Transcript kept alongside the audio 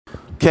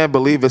can't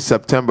believe it's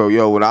September.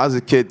 Yo, when I was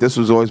a kid, this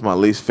was always my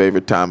least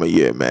favorite time of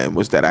year, man,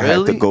 was that I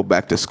had to go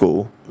back to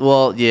school.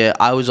 Well, yeah,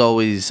 I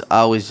always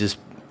just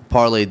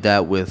parlayed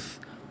that with,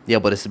 yeah,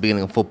 but it's the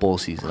beginning of football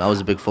season. I was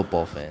a big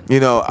football fan. You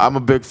know, I'm a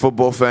big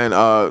football fan.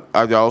 I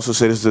also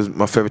say this is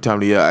my favorite time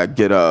of the year. I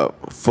get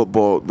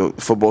football. The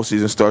football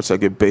season starts. I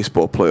get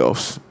baseball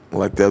playoffs.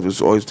 Like that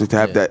was always to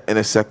have that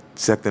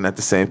intersecting at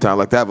the same time.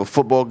 Like to have a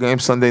football game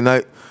Sunday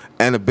night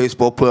and a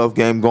baseball playoff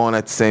game going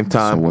at the same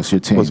time. So what's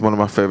your team? Was one of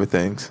my favorite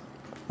things.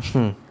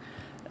 My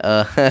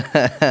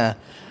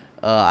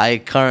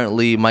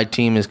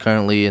team is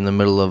currently in the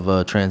middle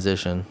of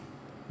transition.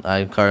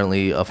 I'm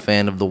currently a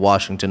fan of the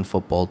Washington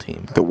football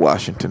team. The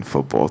Washington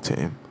football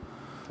team.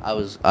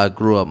 I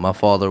grew up. My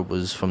father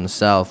was from the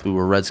South. We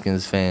were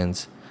Redskins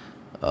fans.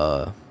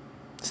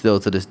 Still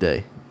to this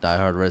day,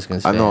 diehard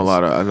Redskins fans. I know a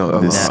lot of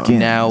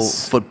now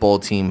football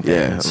team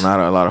fans.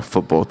 Yeah, a lot of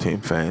football team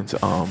fans.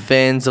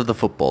 Fans of the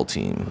football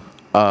team.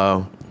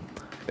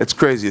 It's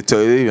crazy. It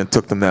even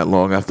took them that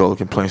long after all the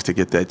complaints to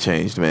get that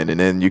changed, man. And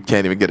then you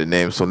can't even get a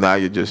name. So now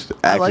you're just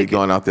actually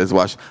going out there to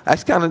watch.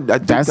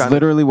 That's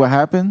literally what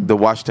happened? The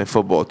Washington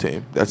football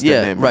team. That's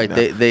their name right now.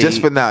 Just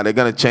for now. They're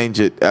going to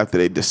change it after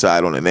they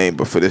decide on a name.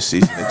 But for this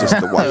season, it's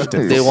just the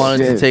Washington. They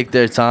wanted to take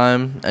their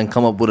time and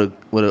come up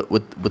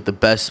with the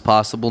best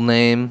possible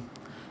name.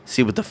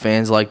 See what the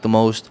fans like the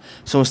most.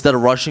 So instead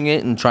of rushing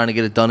it and trying to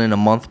get it done in a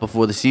month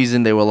before the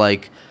season, they were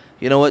like,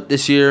 you know what,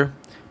 this year,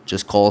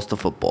 just call us the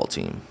football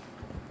team.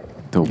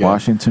 The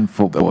Washington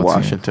football team. The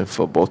Washington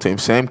football team.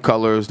 Same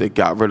colors. They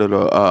got rid of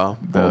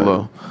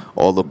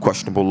all the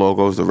questionable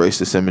logos, the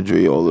racist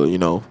imagery, all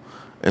the,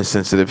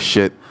 insensitive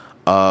shit.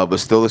 But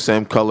still the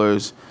same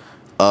colors.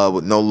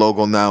 With no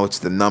logo now. It's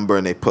the number,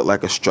 and they put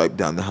like a stripe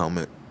down the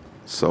helmet.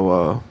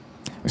 So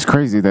it's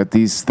crazy that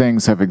these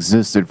things have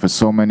existed for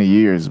so many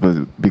years,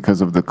 but because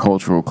of the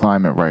cultural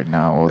climate right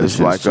now, it's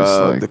like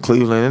the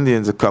Cleveland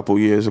Indians a couple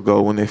years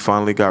ago when they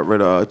finally got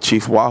rid of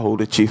Chief Wahoo,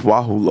 the Chief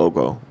Wahoo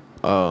logo.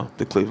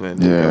 The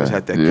Cleveland Indians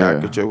had that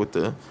caricature with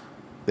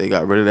they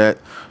got rid of that.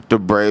 The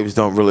Braves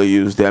don't really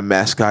use their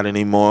mascot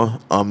anymore.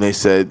 They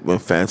said when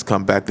fans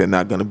come back, they're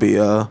not going to be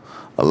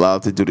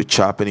allowed to do the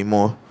chop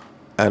anymore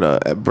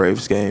at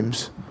Braves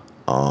games.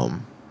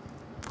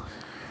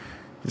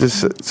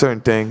 Just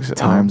certain things.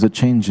 Times are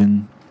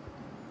changing.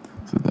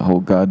 It's a whole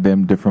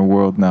goddamn different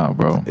world now,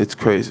 bro. It's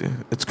crazy.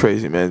 It's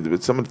crazy, man.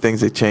 But some of the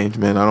things they change,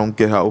 man, I don't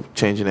get how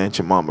changing Aunt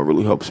Jemima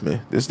really helps me.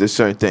 There's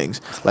certain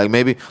things. Like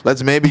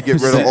let's maybe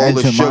get rid of all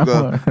the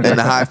sugar and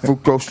the high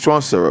fructose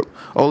corn syrup.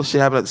 All the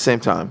shit happening at the same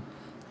time.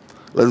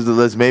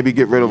 Let's maybe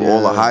get rid of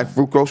all the high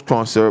fructose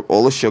corn syrup,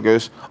 all the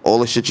sugars, all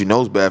the shit you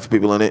know is bad for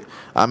people in it.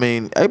 I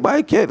mean,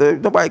 nobody cares. I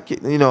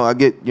get,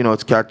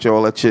 it's caricature,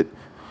 all that shit.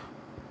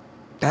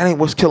 That ain't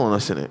what's killing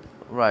us in it.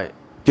 Right.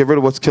 Get rid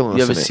of what's killing us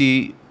in it. You ever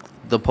see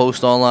the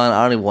post online?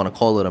 I don't even want to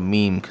call it a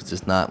meme because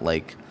it's not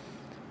like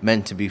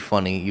meant to be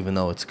funny, even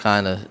though it's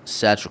kind of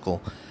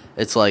satirical.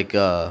 It's like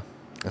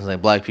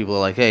black people are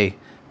like, "Hey,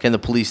 can the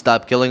police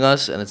stop killing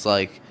us?" And it's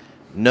like,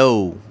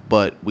 "No,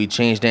 but we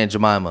changed Aunt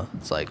Jemima."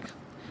 It's like,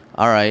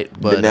 all right,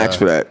 but didn't ask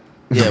for that.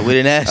 Yeah, we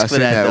didn't ask for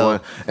that though.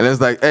 One. And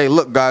it's like, hey,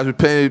 look, guys, we're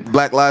painting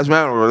Black Lives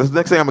Matter. That's the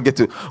next thing I'm gonna get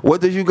to.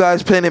 What did you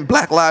guys painting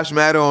Black Lives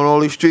Matter on all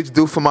these streets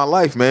do for my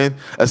life, man?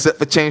 Except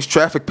for change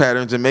traffic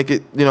patterns and make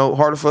it,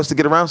 harder for us to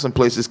get around some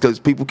places because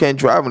people can't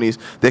drive on these.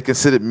 They're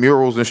considered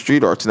murals and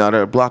street arts now that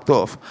are blocked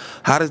off.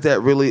 How does that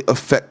really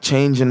affect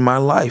change in my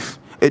life?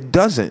 It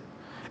doesn't.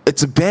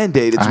 It's a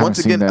Band-Aid. It's once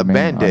again a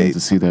Band-Aid. I need to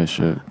see that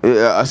shit.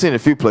 Yeah, I've seen it a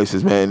few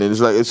places, man. And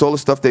it's all the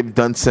stuff they've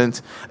done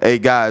since. Hey,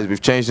 guys,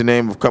 we've changed the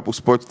name of a couple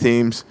sports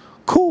teams.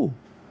 Cool.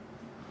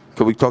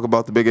 Can we talk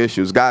about the big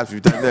issues? Guys,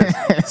 we've done this.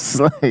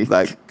 It's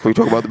like, can we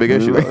talk about the big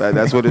issue?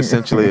 That's what it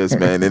essentially is,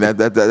 man. And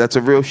that's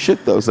a real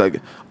shit, though. It's like,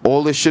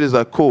 all this shit is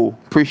like, cool,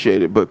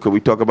 appreciate it, but could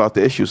we talk about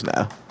the issues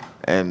now?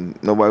 And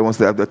nobody wants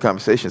to have that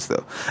conversation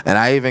still. And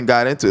I even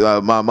got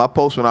into my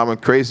post when I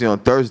went crazy on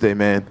Thursday,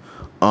 man,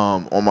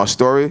 on my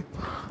story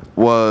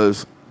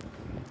was,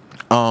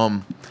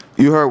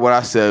 you heard what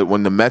I said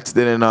when the Mets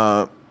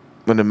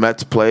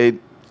played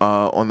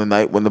on the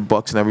night when the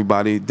Bucks and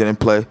everybody didn't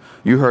play.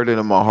 You heard it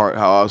in my heart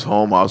how I was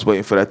home. I was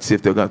waiting for that to see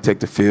if they were going to take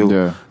the field.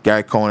 Yeah.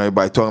 Gary Cohen,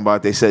 everybody talking about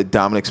it. They said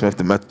Dominic Smith,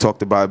 the Mets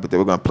talked about it, but they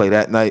were going to play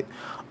that night.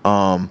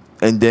 And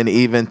then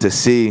even to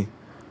see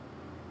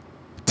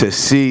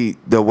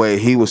the way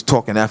he was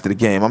talking after the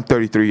game. I'm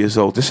 33 years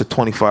old. This is a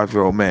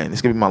 25-year-old man.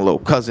 This going to be my little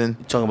cousin.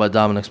 You talking about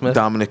Dominic Smith?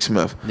 Dominic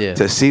Smith. Yeah.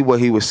 To see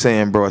what he was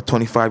saying, bro, at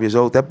 25 years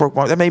old,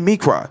 that made me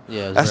cry.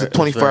 Yeah, that's a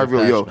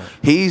 25-year-old. Yo,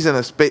 he's in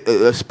a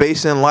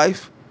space in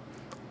life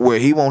where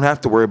he won't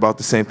have to worry about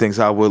the same things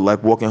I would,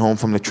 like walking home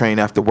from the train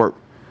after work.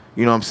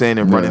 You know what I'm saying?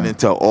 And running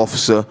into an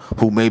officer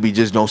who maybe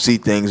just don't see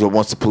things or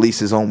wants to police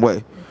his own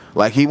way.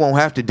 Like, he won't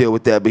have to deal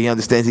with that, but he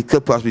understands he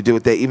could possibly deal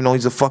with that even though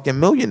he's a fucking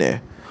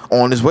millionaire.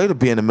 On his way to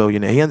being a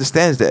millionaire. He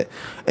understands that.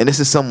 And this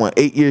is someone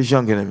 8 years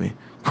younger than me.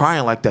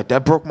 Crying like that.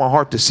 That broke my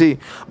heart to see.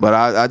 But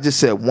I just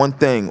said one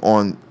thing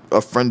on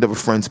a friend of a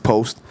friend's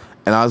post.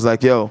 And I was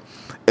like, yo,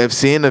 if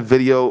seeing a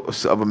video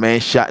of a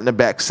man shot in the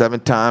back 7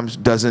 times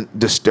doesn't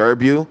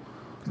disturb you,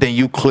 then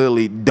you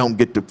clearly don't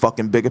get the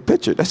fucking bigger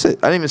picture. That's it.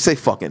 I didn't even say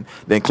fucking.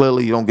 Then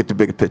clearly you don't get the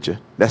bigger picture.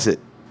 That's it.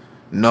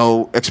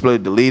 No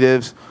expletive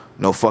deletives,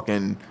 no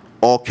fucking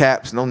all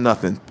caps, no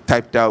nothing.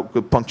 Typed out,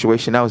 good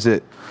punctuation. That was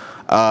it.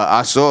 I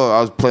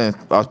was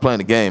playing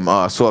the game.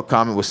 I saw a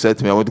comment was said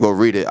to me. I went to go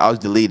read it. I was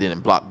deleted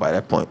and blocked by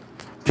that point.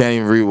 Can't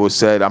even read what was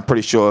said. I'm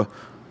pretty sure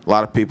a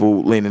lot of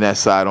people leaning that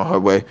side on her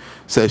way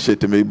said shit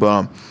to me.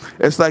 But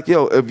it's like,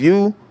 yo, if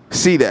you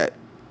see that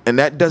and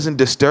that doesn't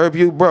disturb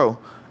you, bro,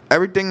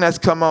 everything that's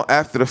come out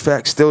after the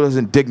fact still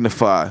doesn't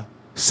dignify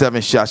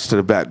 7 shots to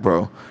the back,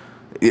 bro.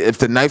 If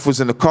the knife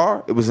was in the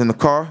car, it was in the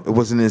car. It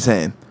wasn't in his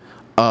hand.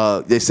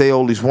 They say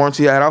all these warrants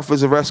he had out for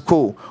his arrest,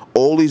 cool.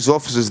 All these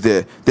officers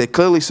there, they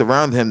clearly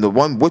surround him. The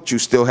one with you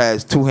still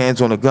has 2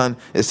 hands on a gun.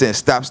 It's saying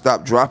stop,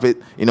 stop, drop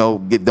it. You know,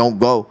 don't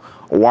go.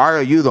 Why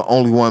are you the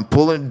only one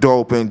pulling the door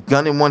open,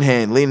 gun in one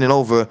hand, leaning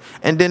over,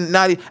 and then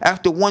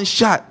after 1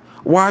 shot,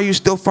 why are you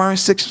still firing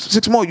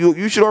six more?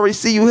 You should already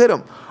see you hit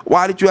him.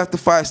 Why did you have to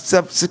fire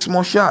 6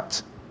 more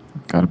shots?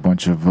 Got a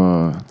bunch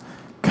of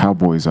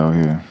cowboys out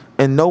here.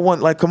 And no one,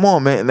 like, come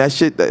on, man. And that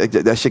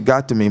shit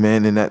got to me,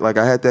 man. And that, like,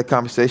 I had that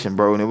conversation,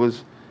 bro. And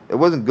it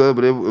wasn't good,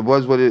 but it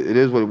was what it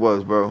is what it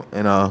was, bro.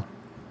 And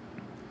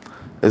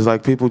it's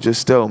like people just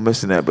still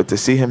missing that. But to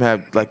see him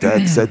have, like, I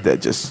had said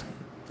that just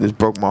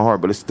broke my heart.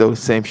 But it's still the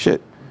same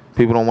shit.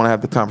 People don't want to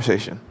have the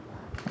conversation.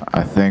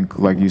 I think,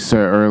 like you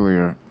said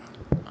earlier,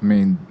 I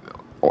mean,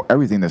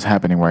 everything that's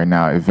happening right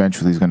now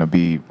eventually is going to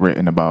be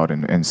written about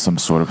in some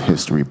sort of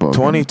history book.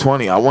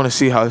 2020. I want to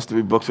see how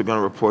history books are going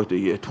to report the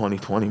year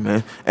 2020,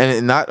 man.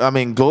 And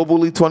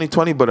globally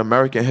 2020, but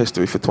American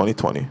history for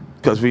 2020.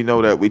 Because we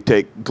know that we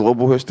take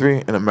global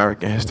history and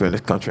American history in this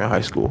country in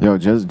high school. Yo,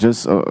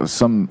 just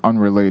some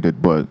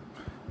unrelated, but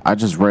I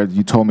just read,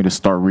 you told me to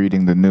start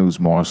reading the news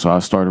more, so I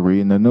started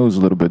reading the news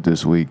a little bit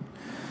this week.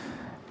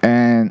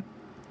 And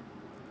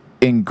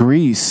in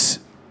Greece,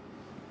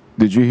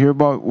 did you hear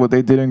about what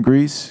they did in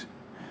Greece?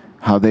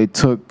 How they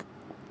took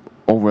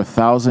over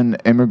 1,000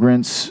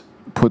 immigrants,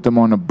 put them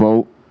on a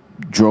boat,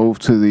 drove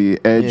to the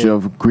edge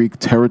of Greek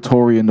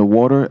territory in the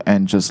water,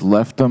 and just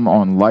left them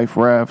on life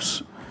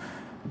rafts,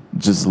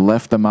 just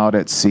left them out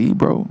at sea,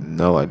 bro?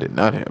 No, I did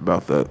not hear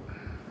about that.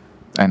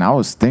 And I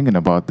was thinking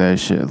about that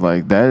shit.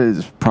 Like, that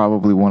is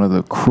probably one of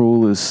the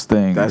cruelest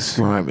things. That's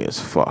grimy as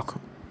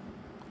fuck.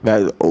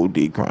 That is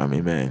OD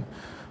grimy, man.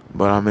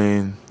 But I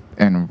mean...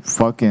 And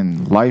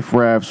fucking life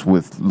rafts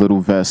with little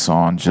vests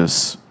on,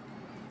 just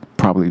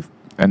probably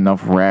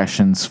enough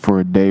rations for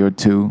a day or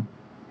two.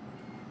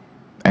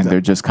 And they're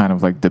just kind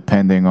of like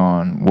depending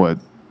on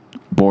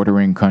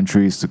bordering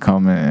countries to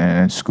come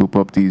and scoop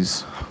up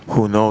these.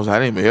 Who knows? I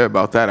didn't even hear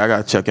about that. I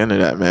got to check into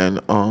that,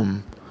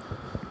 man.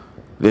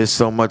 There's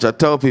so much. I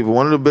tell people,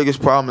 one of the biggest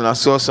problems, and I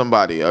saw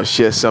somebody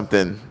share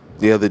something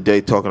the other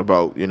day talking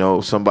about,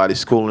 somebody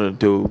schooling a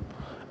dude.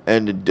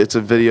 And it's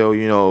a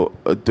video,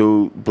 a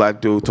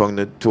black dude talking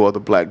to 2 other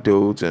black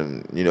dudes,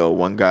 and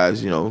one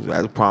guy's,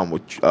 has a problem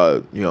with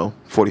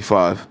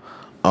 45,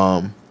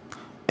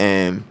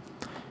 and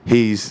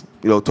he's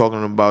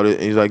talking about it,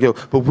 and he's like, yo,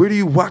 but where do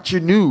you watch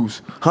your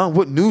news? Huh?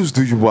 What news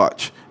do you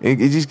watch? And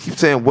he just keeps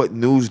saying, what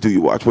news do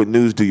you watch? What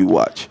news do you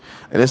watch?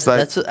 And it's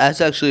like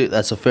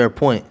that's a fair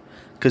point,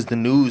 because the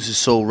news is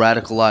so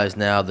radicalized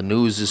now. The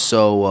news is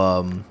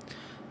so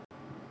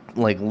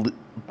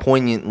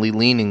poignantly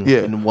leaning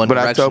in one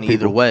direction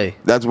either way.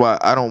 That's why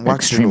I don't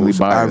watch the news.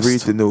 Biased. I read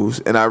the news,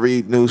 and I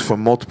read news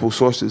from multiple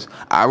sources.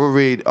 I will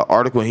read an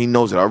article, and he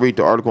knows it. I read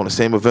the article on the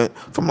same event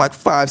from like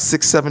 5,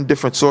 6, 7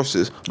 different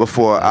sources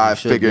before I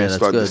figure and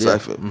start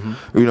deciphering. Yeah.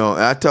 Mm-hmm.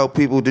 And I tell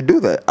people to do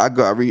that. I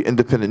read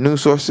independent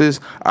news sources.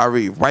 I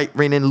read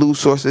right-wing news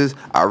sources.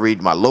 I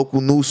read my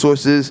local news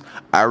sources.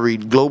 I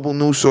read global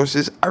news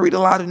sources. I read a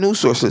lot of news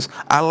sources.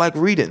 I like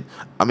reading.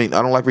 I mean,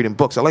 I don't like reading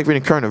books. I like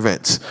reading current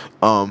events.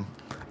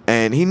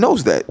 And he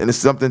knows that. And it's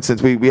something,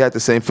 since we had the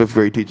same 5th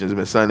grade teachers, have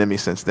been signing me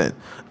since then.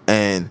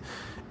 And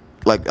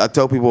like I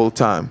tell people all the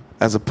time,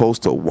 as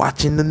opposed to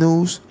watching the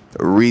news,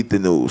 read the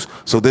news.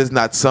 So there's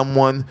not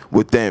someone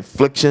with their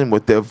inflection,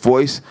 with their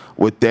voice,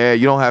 you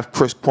don't have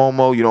Chris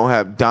Cuomo, you don't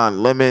have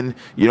Don Lemon,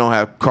 you don't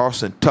have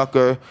Carson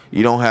Tucker,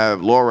 you don't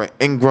have Laura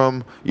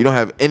Ingraham, you don't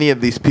have any of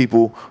these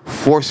people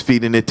force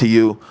feeding it to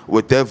you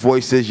with their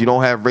voices. You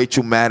don't have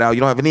Rachel Maddow, you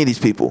don't have any of these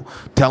people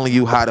telling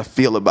you how to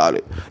feel about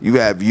it. You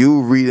have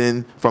you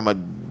reading from a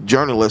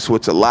journalist,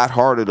 which is a lot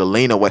harder to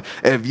lean away.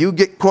 And if you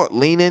get caught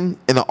leaning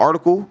in an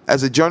article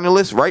as a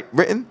journalist,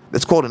 written,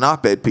 that's called an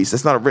op-ed piece.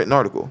 That's not a written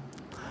article.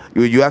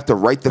 You have to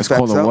write the it's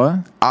facts out. What?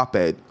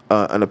 Op-ed,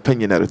 an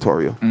opinion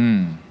editorial.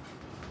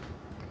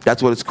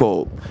 That's what it's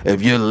called.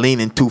 If you're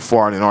leaning too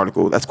far in an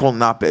article, that's called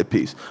an op-ed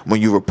piece.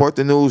 When you report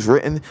the news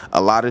written,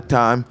 a lot of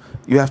time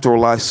you have to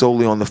rely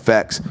solely on the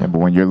facts. Yeah, but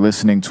when you're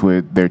listening to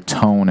it, their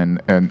tone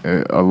and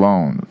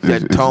alone, their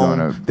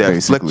tone, their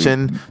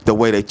inflection, the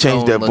way they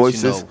change their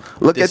voices.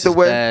 Look at the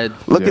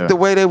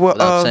way they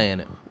were saying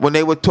it. When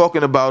they were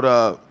talking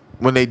about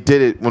when they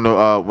did it when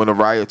the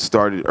riot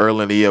started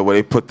early in the year, where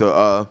they put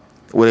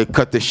where they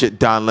cut the shit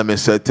Don Lemon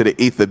said to the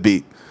Ether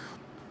beat.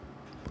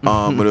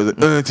 But it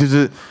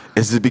was,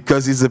 Is it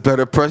because he's a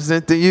better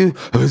president than you?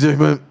 Where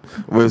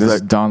it's This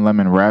is Don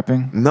Lemon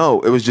rapping.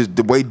 no, it was just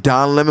the way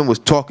Don Lemon was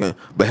talking,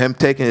 but him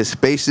taking his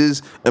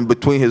spaces in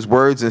between his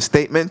words and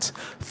statements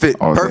fit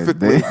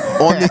perfectly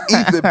on the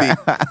ether beat.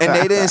 And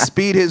they didn't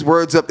speed his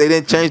words up. They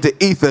didn't change the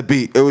ether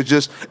beat. It was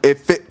just, it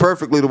fit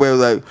perfectly the way it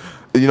was like,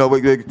 you know,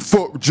 like,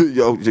 fuck,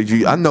 yo,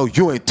 I know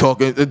you ain't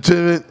talking. What?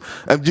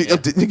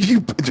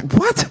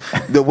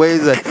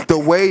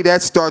 The way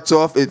that starts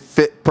off, it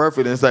fit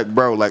perfect. And it's like,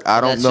 bro, like,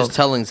 I don't That's know. just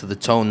telling to the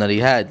tone that he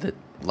had. That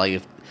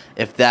like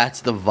if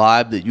that's the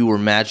vibe that you were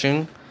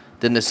matching,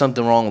 then there's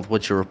something wrong with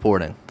what you're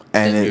reporting.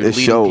 And Then you're it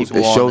leading shows.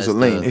 people It on shows as a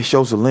lean. the- It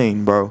shows a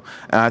lean, bro.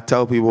 And I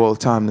tell people all the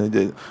time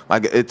that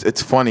like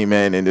it's funny,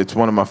 man. And it's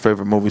one of my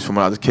favorite movies from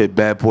when I was a kid.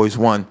 Bad Boys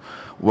 1.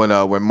 When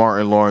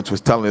Martin Lawrence was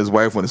telling his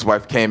wife when his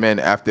wife came in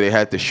after they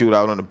had the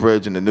shootout on the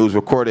bridge and the news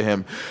recorded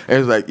him, and it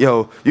was like,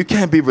 yo, you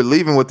can't be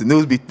relieving what the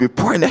news be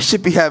reporting. That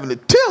should be having a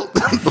tilt.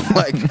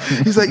 Like,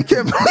 he's like, you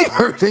can't believe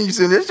everything you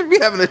said. That should be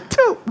having a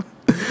tilt.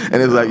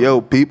 And it's like,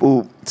 yo,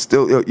 people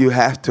still, you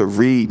have to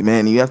read,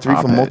 man. You have to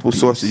read from multiple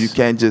sources. You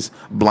can't just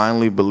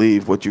blindly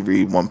believe what you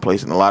read one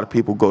place. And a lot of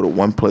people go to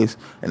one place,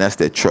 and that's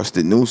their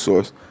trusted news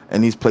source.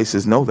 And these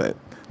places know that.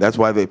 That's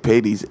why they pay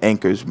these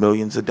anchors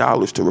millions of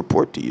dollars to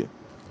report to you.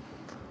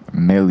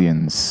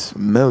 Millions.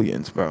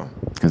 Millions, bro.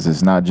 Because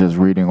it's not just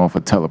reading off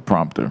a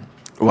teleprompter.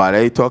 Why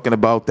they talking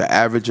about the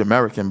average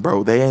American,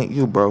 bro? They ain't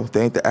you, bro.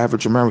 They ain't the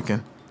average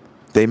American.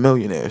 They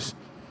millionaires.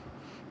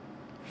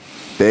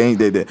 They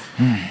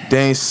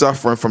ain't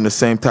suffering from the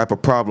same type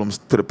of problems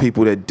to the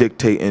people that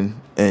dictating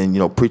and, you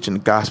know, preaching the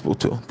gospel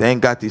to. They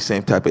ain't got these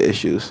same type of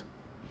issues.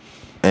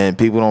 And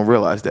people don't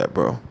realize that,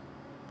 bro.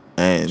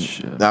 And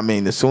Shit. I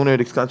mean, the sooner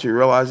this country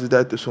realizes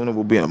that, the sooner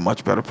we'll be in a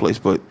much better place.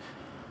 But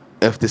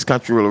if this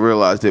country really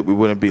realized it, we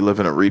wouldn't be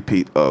living a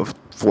repeat of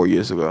 4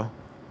 years ago.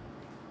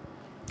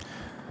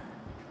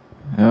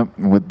 Yep.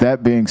 With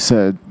that being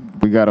said,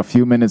 we got a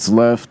few minutes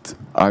left.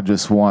 I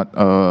just want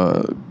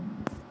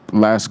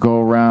last go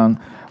around.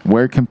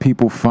 Where can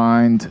people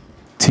find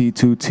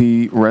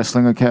T2T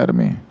Wrestling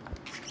Academy?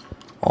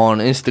 on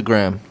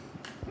Instagram.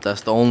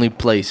 That's the only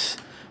place.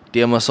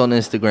 DM us on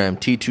Instagram,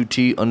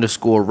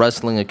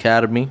 T2T_Wrestling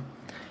Academy.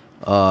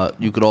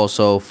 You could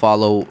also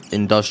follow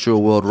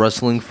Industrial World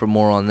Wrestling for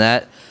more on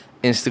that.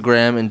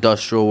 Instagram,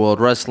 Industrial World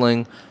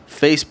Wrestling.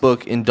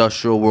 Facebook,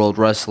 Industrial World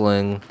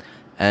Wrestling.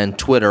 And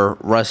Twitter,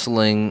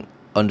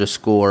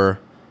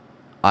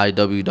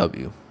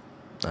 Wrestling_IWW.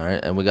 All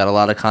right, and we got a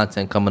lot of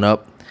content coming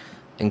up,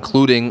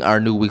 including our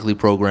new weekly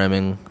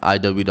programming,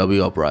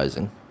 IWW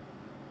Uprising.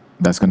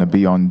 That's going to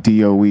be on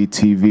DOE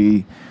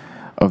TV,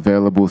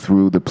 available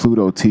through the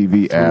Pluto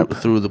TV app.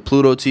 Through the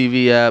Pluto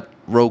TV app,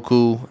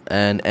 Roku,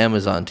 and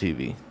Amazon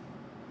TV.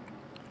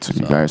 So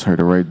you guys heard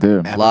it right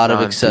there. A lot of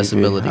Amazon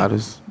accessibility.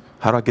 TV.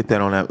 How do I get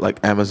that on that, like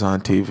Amazon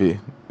TV?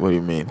 What do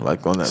you mean,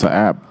 like on that? It's an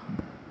app.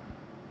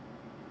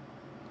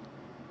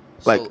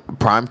 Like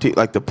Prime T,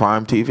 like the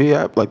Prime TV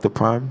app, like the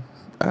Prime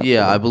app?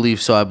 Yeah, I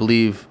believe so. I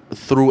believe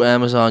through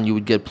Amazon you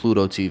would get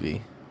Pluto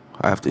TV.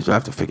 I have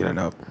to figure that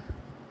out.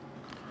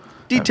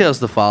 Details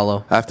to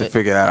follow. I have to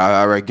figure that out.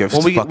 I already give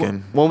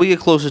When we get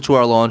closer to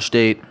our launch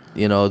date,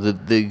 you know,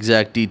 the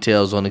exact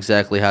details on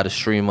exactly how to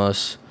stream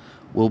us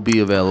will be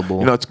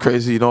available. You know, it's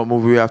crazy. You know what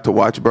movie we have to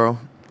watch, bro?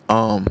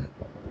 You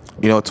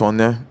know it's on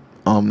there.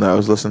 I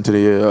was listening to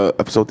the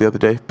episode the other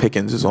day.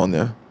 Pickens is on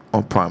there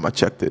on Prime. I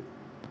checked it.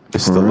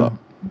 It's For still real? up.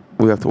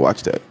 We have to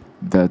watch that.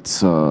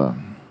 That's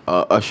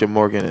Usher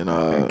Morgan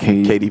and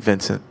Katie- Katie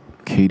Vincent.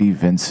 Katie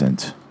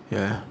Vincent.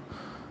 Yeah.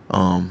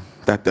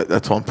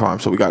 That's on Prime.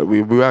 So we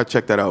gotta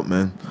check that out,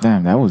 man.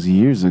 Damn, that was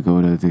years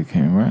ago that they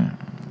came, right?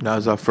 That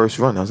was our first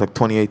run. That was like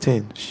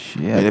 2018.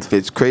 Shit. And if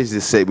it's crazy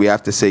to say, we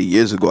have to say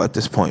years ago at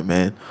this point,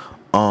 man.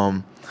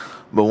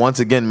 But once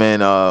again, man,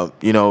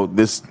 you know,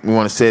 this, we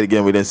want to say it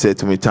again. We didn't say it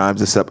too many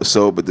times this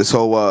episode, but this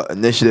whole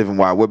initiative and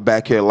why we're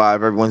back here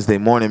live every Wednesday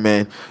morning,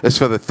 man, it's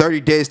for the 30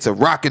 Days to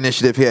Rock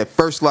initiative here at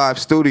First Live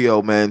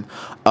Studio, man,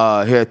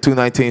 here at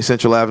 219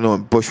 Central Avenue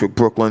in Bushwick,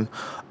 Brooklyn.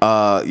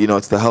 You know,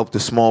 it's to help the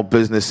small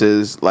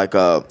businesses, like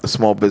a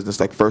small business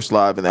like First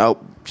Live, and to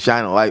help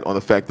shine a light on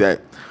the fact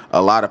that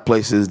a lot of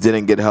places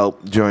didn't get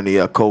help during the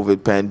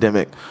COVID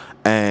pandemic.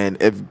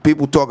 And if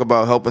people talk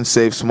about helping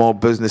save small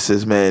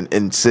businesses, man,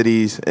 in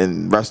cities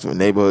and restaurant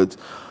neighborhoods,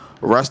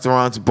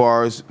 restaurants,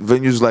 bars,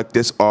 venues like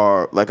this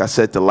are, like I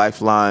said, the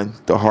lifeline,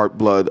 the heart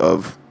blood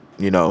of,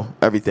 you know,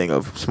 everything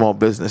of small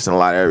business in a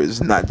lot of areas.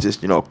 It's not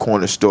just, you know, a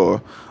corner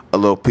store, a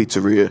little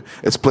pizzeria.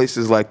 It's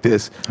places like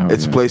this.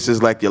 It's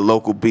places like your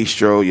local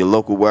bistro, your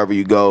local wherever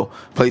you go,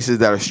 places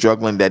that are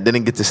struggling, that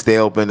didn't get to stay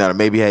open, that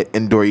maybe had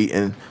indoor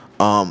eating,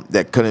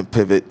 that couldn't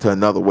pivot to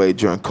another way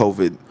during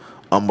COVID.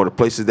 Were the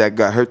places that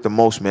got hurt the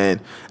most,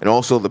 man. And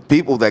also the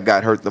people that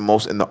got hurt the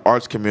most in the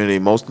arts community,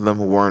 most of them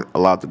who weren't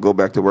allowed to go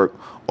back to work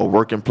or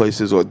work in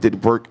places or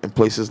did work in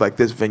places like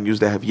this, venues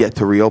that have yet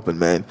to reopen,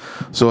 man.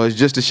 So it's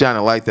just to shine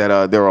a light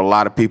that there are a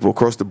lot of people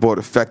across the board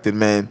affected,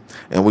 man.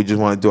 And we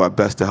just want to do our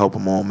best to help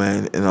them all,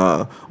 man. And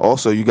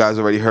also, you guys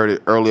already heard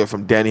it earlier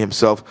from Danny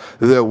himself.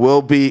 There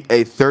will be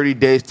a 30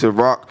 Days to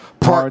Rock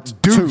Part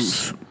 2.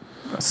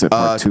 I said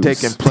part two.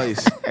 taking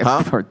place.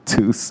 Huh? Part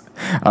two.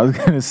 I was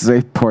gonna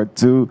say part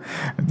two,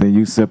 and then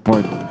you said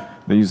part.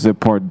 Then you said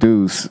part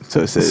deuce.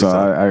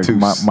 So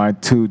my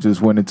two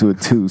just went into a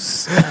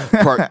tooth.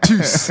 Part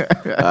deuce.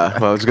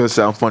 Well, it's gonna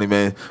sound funny,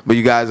 man. But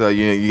you guys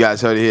you guys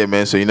heard it here,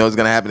 man. So you know it's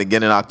gonna happen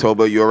again in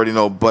October. You already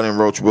know Bud and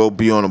Roach will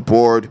be on the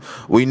board.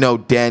 We know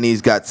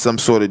Danny's got some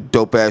sort of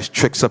dope ass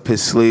tricks up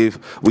his sleeve.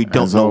 We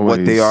don't know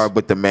what they are,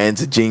 but the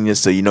man's a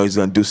genius, so you know he's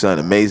gonna do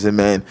something amazing,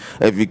 man.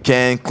 If you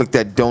can, click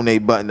that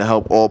donate button to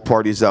help all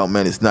parties out,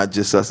 man. It's not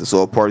just us; it's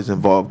all parties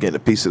involved getting a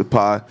piece of the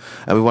pie,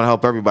 and we want to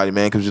help everybody,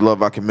 man, because we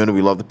love our community.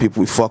 We love the people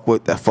we fuck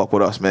with that fuck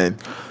with us, man.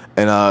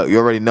 And you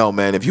already know,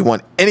 man, if you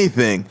want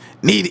anything,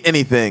 need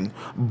anything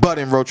Bud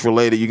and Roach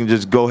related, you can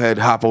just go ahead,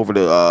 hop over to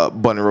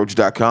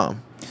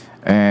budandroach.com.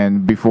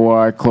 And before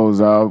I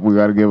close out, we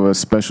got to give a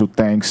special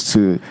thanks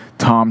to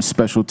Tom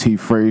Special T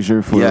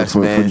Frazier for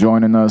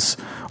joining us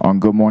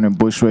on Good Morning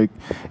Bushwick.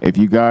 If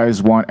you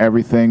guys want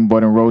everything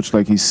Bud and Roach,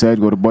 like he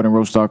said, go to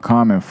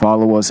budandroach.com and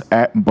follow us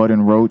at Bud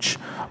and Roach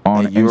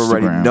on Instagram. You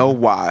already know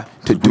why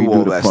to do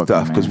all that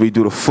stuff, because we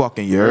do the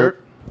fucking, you heard?